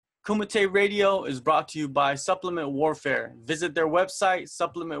Kumite Radio is brought to you by Supplement Warfare. Visit their website,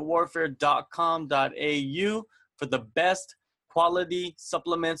 supplementwarfare.com.au, for the best quality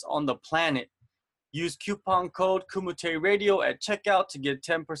supplements on the planet. Use coupon code Kumite Radio at checkout to get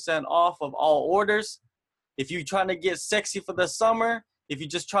 10% off of all orders. If you're trying to get sexy for the summer, if you're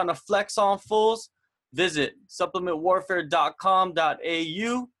just trying to flex on fools, visit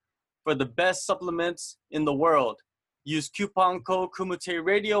supplementwarfare.com.au for the best supplements in the world. Use coupon code Kumite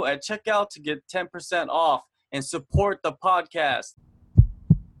Radio at checkout to get 10% off and support the podcast.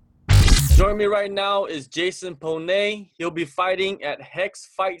 Joining me right now is Jason Poney. He'll be fighting at Hex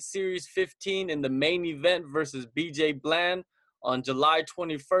Fight Series 15 in the main event versus BJ Bland on July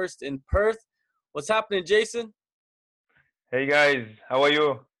 21st in Perth. What's happening, Jason? Hey guys, how are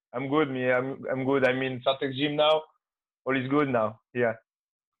you? I'm good, me. I'm good. I'm in Sartex Gym now. All is good now. Yeah.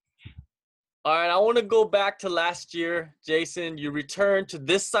 All right, I want to go back to last year, Jason. You returned to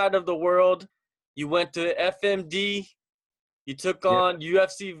this side of the world. You went to FMD. You took on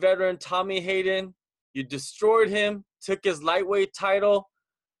UFC veteran Tommy Hayden. You destroyed him, took his lightweight title.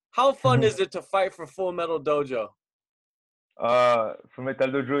 How fun is it to fight for Full Metal Dojo? Full Metal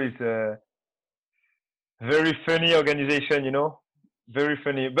Dojo is a very funny organization, very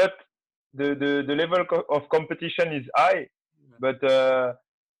funny. But the level of competition is high, but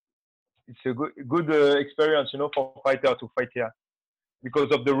it's a good experience, for fighter to fight here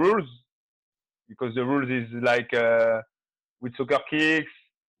because of the rules. Because the rules is like with soccer kicks,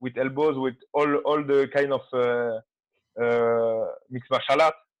 with elbows, with all the kind of mixed martial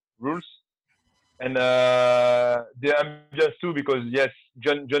art rules, and the ambience too. Because yes,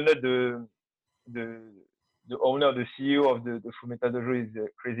 John Nutt, the owner, the CEO of the Full Metal Dojo, is a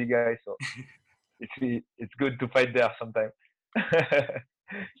crazy guy. So it's good to fight there sometimes.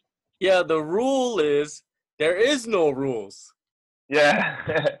 Yeah, the rule is there is no rules. Yeah,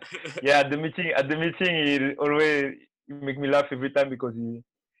 yeah. At the meeting, he always make me laugh every time because he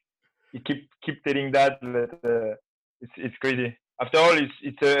keep telling that. It's crazy. After all,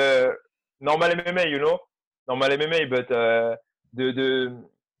 it's a normal MMA, normal MMA, but the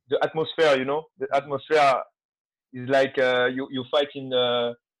atmosphere, the atmosphere is like you fight in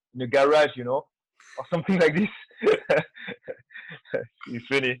a garage, or something like this. It's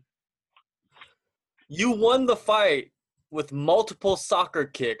funny. You won the fight with multiple soccer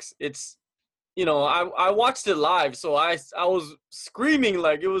kicks. It's, I watched it live, so I was screaming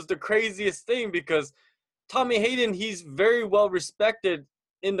like it was the craziest thing because Tommy Hayden, he's very well respected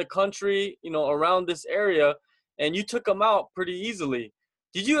in the country, around this area, and you took him out pretty easily.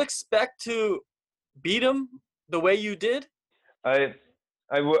 Did you expect to beat him the way you did? I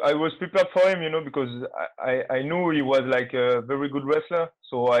was prepared for him, because I knew he was like a very good wrestler.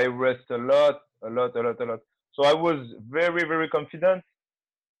 So I wrestled a lot. So I was very, very confident.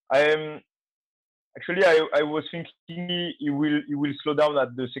 Actually I was thinking he will slow down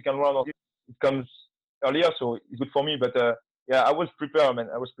at the second round. It comes earlier, so it's good for me. But yeah, I was prepared,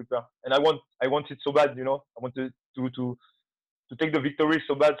 man. I was prepared, and I wanted so bad, I wanted to take the victory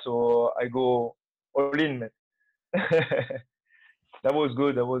so bad. So I go all in, man. That was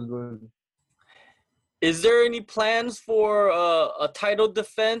good. Is there any plans for a title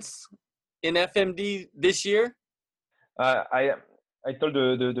defense in FMD this year? I told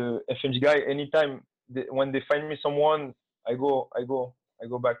the FMG guy anytime when they find me someone, I go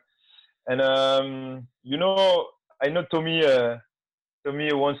back. And I know Tommy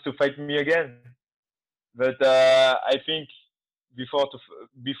wants to fight me again, but I think before to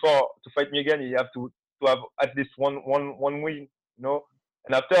fight me again, you have to have at least one win,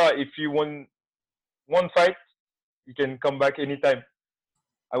 And after, if you won one fight, you can come back anytime.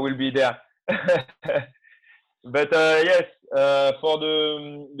 I will be there. But yes, for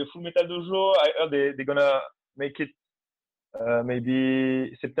the Full Metal Dojo, I heard they're gonna make it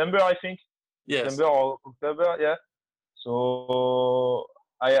maybe September, I think. Yes. September or October, yeah. So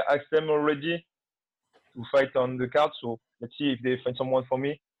I asked them already to fight on the card. So let's see if they find someone for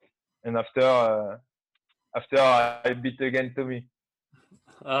me. And after I beat again Tommy.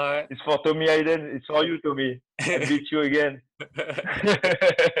 All right. It's for Tommy Hayden. It's for you, Tommy. I beat you again.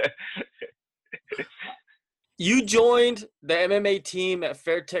 You joined the MMA team at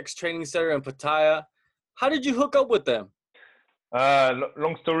Fairtex Training Center in Pattaya. How did you hook up with them?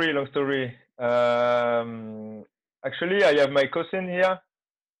 Long story. Actually, I have my cousin here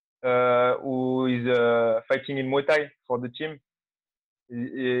who is fighting in Muay Thai for the team.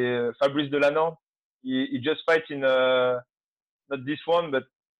 Fabrice Delanord. He just fights in not this one, but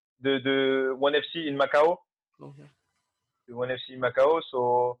the ONE FC in Macau. Okay. The ONE FC in Macau.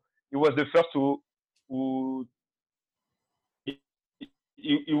 So he was the first who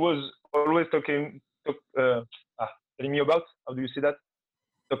he was always telling me about, how do you say that?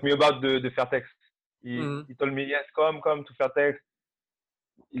 Talk me about the Fairtex. Mm-hmm. He told me, yes, come to Fairtex.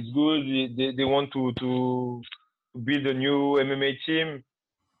 It's good. They want to build a new MMA team.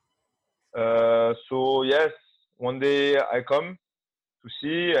 So yes, one day I come to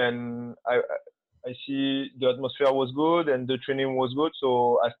see, and I see the atmosphere was good and the training was good,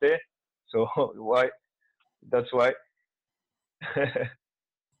 so I stay. So why? That's why.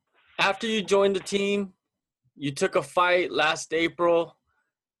 After you joined the team, you took a fight last April.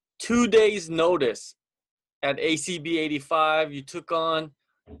 2 days notice at ACB 85. You took on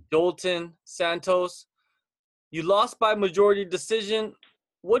Jolton Santos. You lost by majority decision.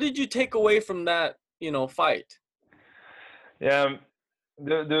 What did you take away from that, fight? Yeah,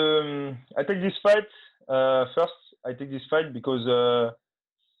 I take this fight first. I take this fight because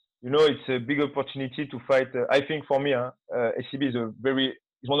it's a big opportunity to fight. I think for me, ACB is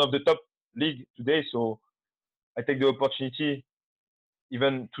one of the top league today. So I take the opportunity,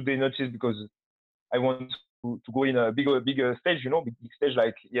 even 2 day notice, because I want to go in a bigger stage. Big stage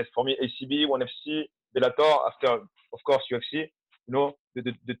like, yes, for me ACB, ONE FC, Bellator. After, of course, UFC.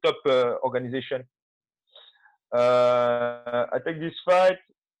 The top organization. I take this fight.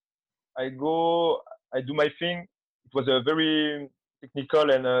 I go, I do my thing. It was a very technical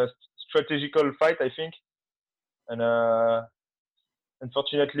and strategical fight, I think. And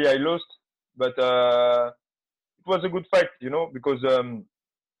unfortunately, I lost. But it was a good fight, because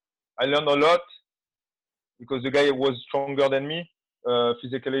I learned a lot. Because the guy was stronger than me,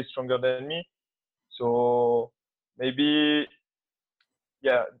 physically stronger than me. So maybe,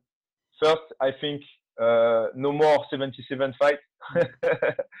 yeah. First, I think no more 77 fight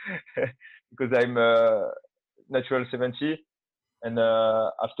because I'm natural 70. And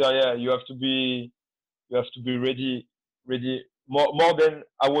after, yeah, you have to be ready more than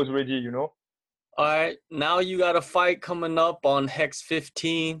I was ready. All right, now you got a fight coming up on Hex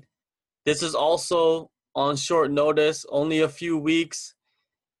 15. This is also on short notice, only a few weeks.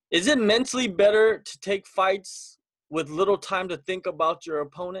 Is it mentally better to take fights with little time to think about your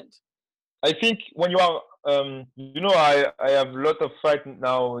opponent? I think when you are, I have a lot of fight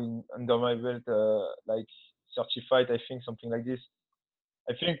now under my belt, like 30 fight, I think, something like this.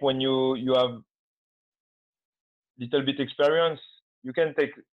 I think when you have little bit experience, you can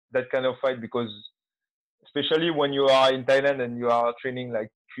take that kind of fight, because especially when you are in Thailand and you are training like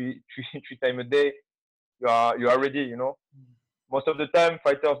three times a day, you are ready. Most of the time,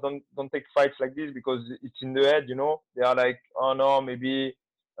 fighters don't take fights like this because it's in the head. They are like, oh no, maybe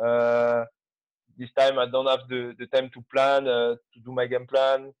this time I don't have the time to plan, to do my game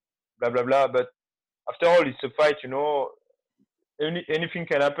plan, blah blah blah. But after all, it's a fight. Anything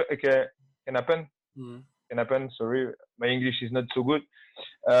can happen. Can happen. Mm. Can happen. Sorry, my English is not so good.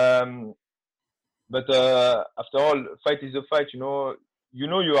 But after all, fight is a fight. You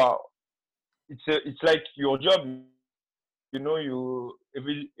are. It's like your job. You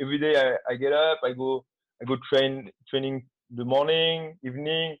every day I get up, I go training the morning,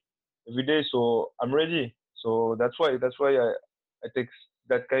 evening, every day. So I'm ready. So that's why I take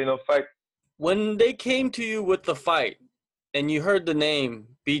that kind of fight. When they came to you with the fight and you heard the name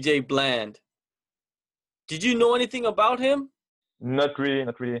BJ Bland, did you know anything about him? Not really,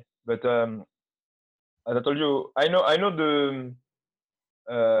 not really. But as I told you, I know I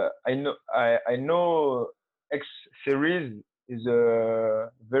know X Series is a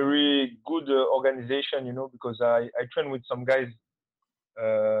very good organization. Because I train with some guys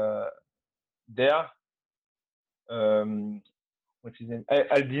uh, there. What's his name?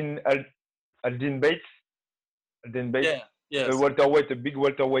 Aldin Bates. Aldin Bates. Yeah. Yes. A big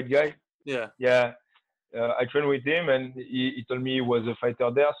welterweight guy. Yeah. Yeah. I trained with him, and he told me he was a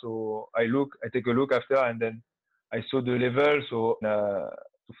fighter there. So I take a look after, and then I saw the level. So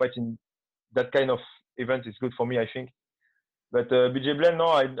to fight in that kind of event is good for me, I think. But BJ Bland, no,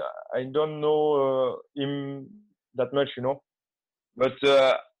 I don't know him that much. But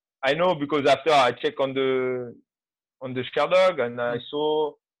I know because after I check on the Sherdog, and I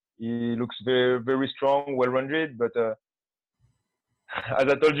saw he looks very very strong, well-rounded. But as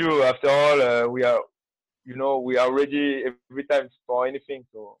I told you, after all, we are ready every time for anything.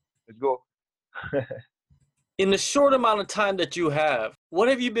 So let's go. In the short amount of time that you have, what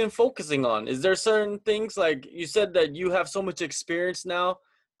have you been focusing on? Is there certain things, like you said that you have so much experience now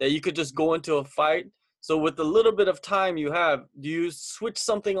that you could just go into a fight? So with the little bit of time you have, do you switch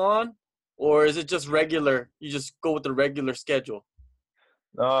something on, or is it just regular? You just go with the regular schedule?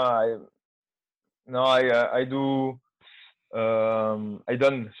 No, I do. I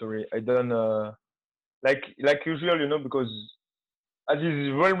done. Sorry, I done. Like usual, because as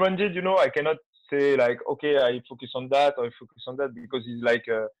he's well-rounded, I cannot say like, okay, I focus on that or I focus on that because he's like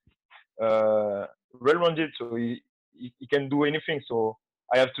well-rounded, so he can do anything. So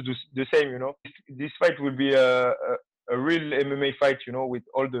I have to do the same. This fight will be a real MMA fight, with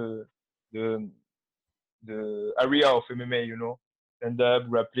all the the area of MMA. Stand-up,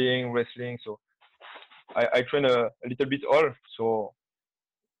 grappling, wrestling. So I train a little bit all. So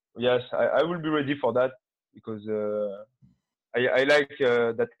yes, I will be ready for that because I like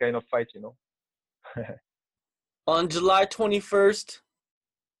that kind of fight. On July 21st,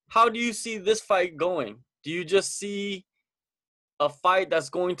 how do you see this fight going? Do you just see a fight that's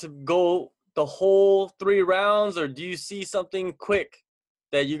going to go the whole 3 rounds, or do you see something quick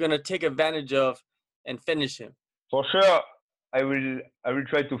that you're going to take advantage of and finish him? For sure, I will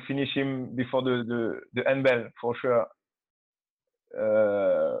try to finish him before the end bell, for sure.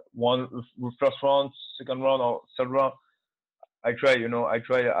 One first round, second round, or third round. I try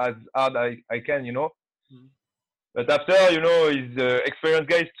as hard I can. Mm. But after, he's experienced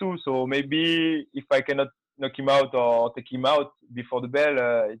guys too. So maybe if I cannot knock him out or take him out before the bell,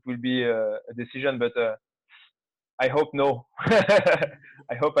 it will be a decision. But I hope no.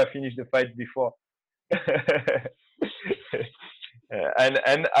 I hope I finish the fight before.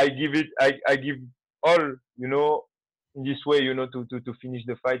 And I give all, in this way, to finish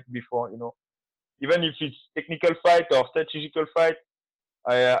the fight before. Even if it's technical fight or strategical fight,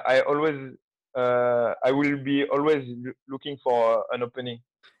 I always I will be always looking for an opening.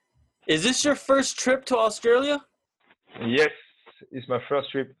 Is this your first trip to Australia? Yes, it's my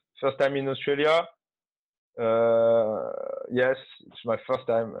first trip, first time in Australia. Yes, it's my first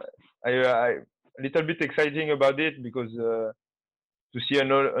time. I a little bit exciting about it because to see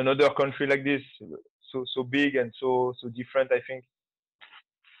another country like this, so big and so different, I think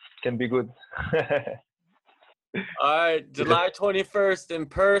can be good. All right, July 21st in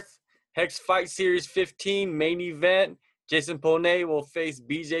Perth, Hex Fight Series 15 main event. Jason Poney will face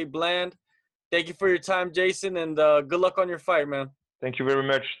BJ Bland. Thank you for your time, Jason, and good luck on your fight, man. Thank you very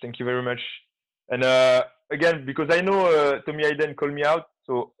much. Thank you very much. And again, because I know Tommy Hayden called me out,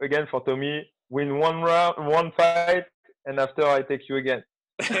 so again for Tommy, win one round, one fight, and after I take you again.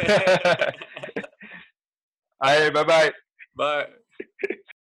 All right, bye-bye. Bye.